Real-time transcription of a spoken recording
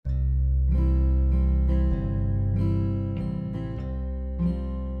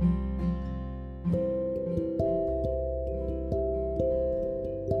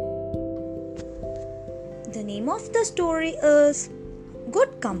name of the story is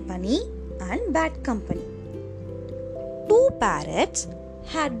Good Company and Bad Company. Two parrots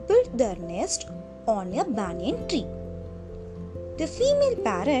had built their nest on a banyan tree. The female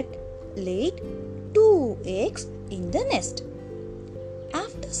parrot laid 2 eggs in the nest.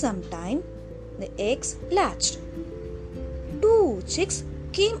 After some time, the eggs hatched. 2 chicks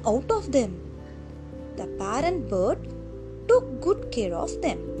came out of them. The parent bird took good care of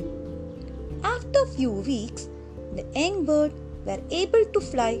them. After few weeks, the young bird were able to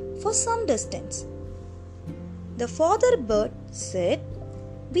fly for some distance. The father bird said,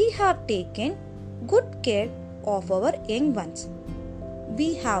 "We have taken good care of our young ones. We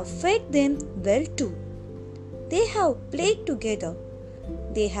have fed them well too. They have played together.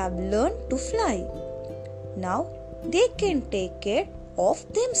 They have learned to fly. Now they can take care of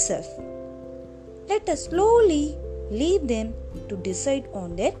themselves. Let us slowly leave them to decide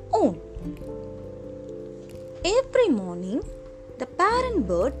on their own." Every morning, the parent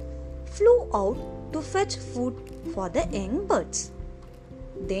bird flew out to fetch food for the young birds.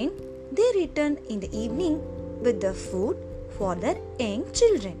 Then they returned in the evening with the food for their young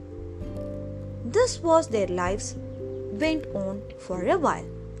children. This was their lives went on for a while.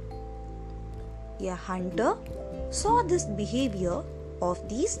 A hunter saw this behavior of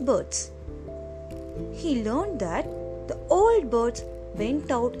these birds. He learned that the old birds went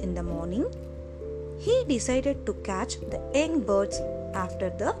out in the morning. He decided to catch the young birds after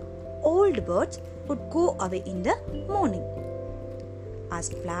the old birds would go away in the morning. As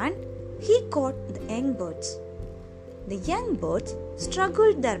planned, he caught the young birds. The young birds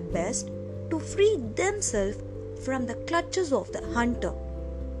struggled their best to free themselves from the clutches of the hunter.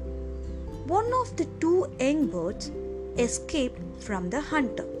 One of the 2 young birds escaped from the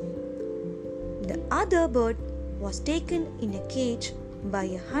hunter. The other bird was taken in a cage by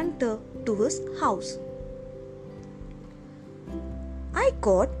a hunter to his house. "I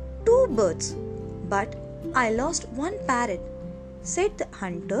caught 2 birds, but I lost 1 parrot," said the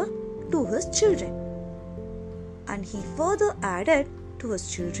hunter to his children. And he further added to his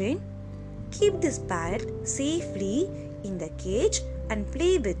children, "Keep this parrot safely in the cage and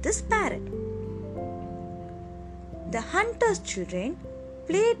play with this parrot." The hunter's children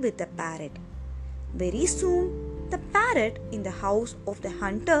played with the parrot. Very soon, the parrot in the house of the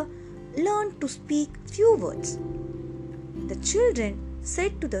hunter learned to speak few words. The children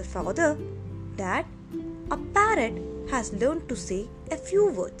said to their father, "Dad, a parrot has learned to say a few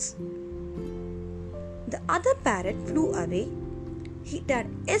words." The other parrot flew away. It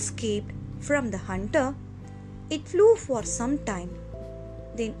had escaped from the hunter. It flew for some time.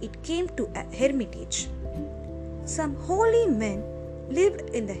 Then it came to a hermitage. Some holy men lived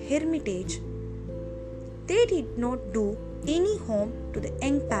in the hermitage. They did not do any harm to the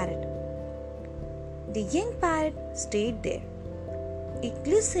young parrot. The young parrot stayed there. It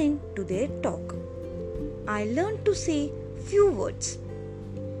listened to their talk. "I learned to say few words."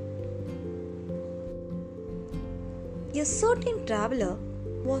 A certain traveler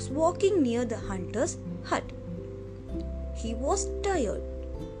was walking near the hunter's hut. He was tired.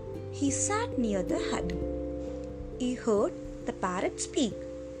 He sat near the hut. He heard the parrot speak.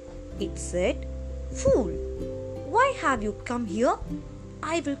 It said, "Fool, why have you come here?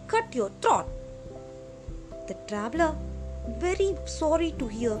 I will cut your throat." The traveler, very sorry to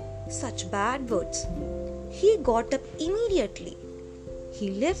hear such bad words, he got up immediately. He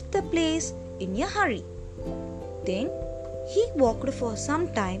left the place in a hurry. Then he walked for some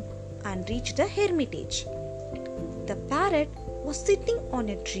time and reached the hermitage. The parrot was sitting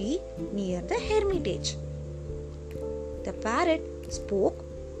on a tree near the hermitage. The parrot spoke,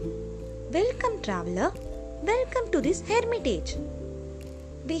 "Welcome, traveler. Welcome to this hermitage.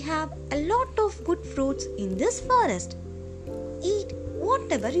 We have a lot of good fruits in this forest. Eat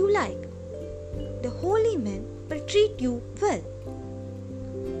whatever you like. The holy men will treat you well."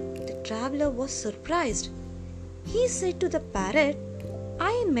 The traveler was surprised. He said to the parrot,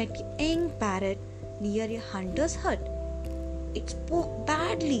 "I met a young parrot near a hunter's hut. It spoke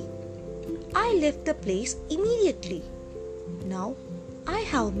badly. I left the place immediately. Now I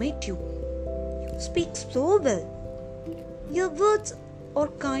have met you. You speak so well. Your words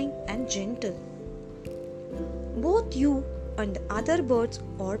are kind and gentle. Both you and the other birds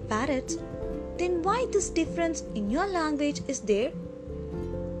are parrots. Then why this difference in your language is there?"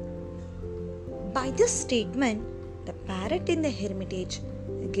 By this statement, the parrot in the hermitage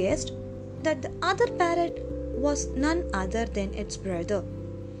guessed that the other parrot was none other than its brother.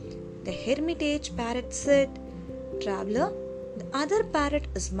 The hermitage parrot said, "Traveler, the other parrot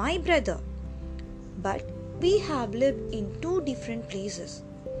is my brother. But we have lived in 2 different places.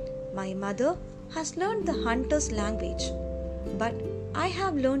 My mother has learned the hunter's language, but I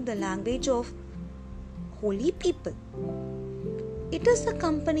have learned the language of holy people. It is the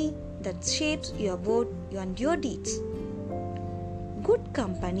company that shapes your word and your deeds. Good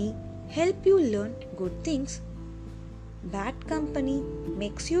company helps you learn good things. Bad company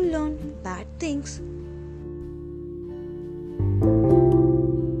makes you learn bad things.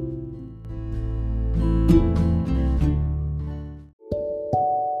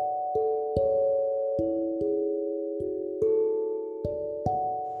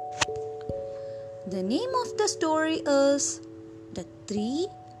 The name of the story is The Three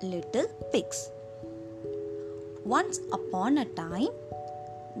Little Pigs. Once upon a time,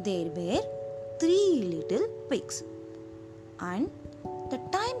 there were three little pigs, and the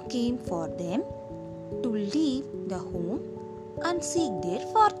time came for them to leave the home and seek their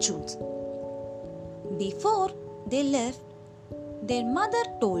fortunes. Before they left, their mother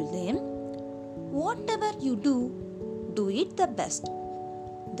told them, "Whatever you do, do it the best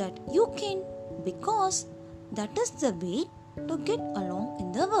that you can, because that is the way to get along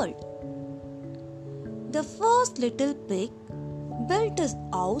in the world." The first little pig built his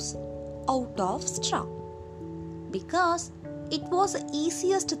house out of straw because it was the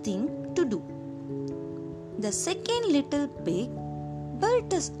easiest thing to do. The second little pig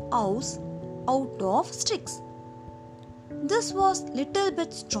built his house out of sticks. This was little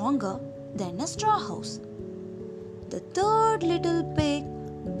bit stronger than a straw house. The third little pig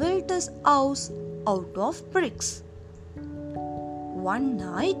built his house out of bricks. One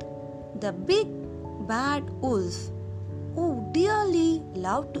night, the big bad wolf, who dearly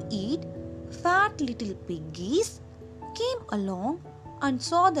loved to eat fat little piggies, came along and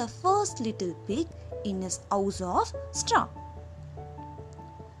saw the first little pig in his house of straw.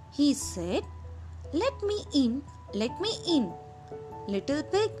 He said, "Let me in, little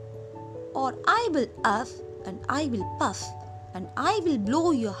pig, or I will huff and I will puff and I will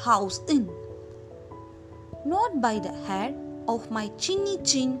blow your house in. Not by the head of my chinny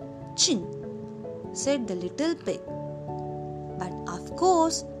chin, said the little pig. But of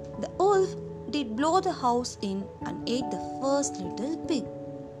course, the wolf did blow the house in and ate the first little pig.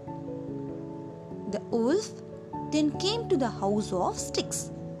 The wolf then came to the house of sticks.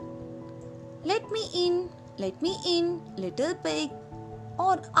 Let me in, little pig,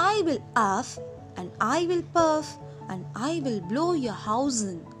 or I will huff and I will puff and I will blow your house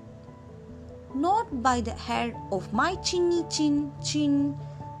in. Not by the head of my chinny chin,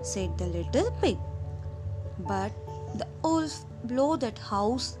 said the little pig. But the wolf blew that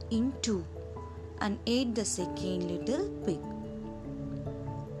house in two and ate the second little pig.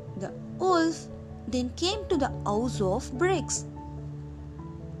 The wolf then came to the house of bricks.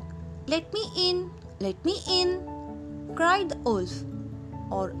 Let me in, cried the wolf,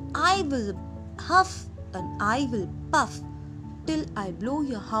 or I will huff and I will puff till I blow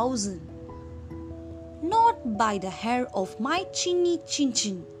your house in. Not by the hair of my chinny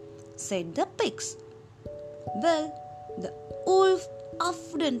chin, said the pigs. Well, the wolf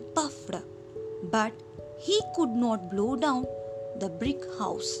huffed and puffed, but he could not blow down the brick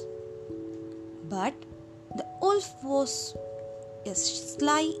house. But the wolf was a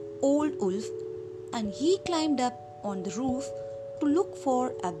sly old wolf, and he climbed up on the roof to look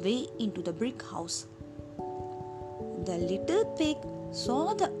for a way into the brick house. The little pig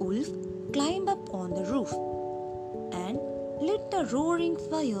saw the wolf climb up on the roof and lit a roaring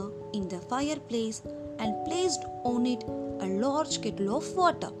fire in the fireplace and placed on it a large kettle of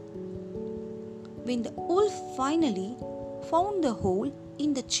water. When the wolf finally found the hole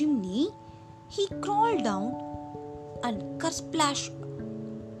in the chimney, he crawled down and kersplashed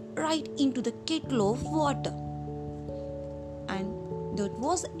right into the kettle of water. And that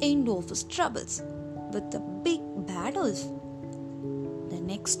was the end of his troubles with the big bad wolf. The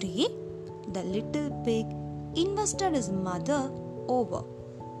next day, the little pig invested his mother over.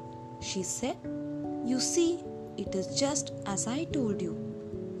 She said, "You see, it is just as I told you.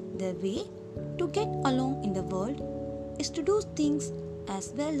 The way to get along in the world is to do things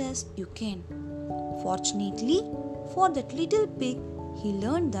as well as you can." Fortunately for that little pig, he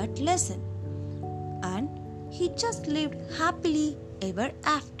learned that lesson, and he just lived happily ever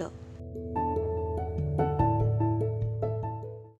after.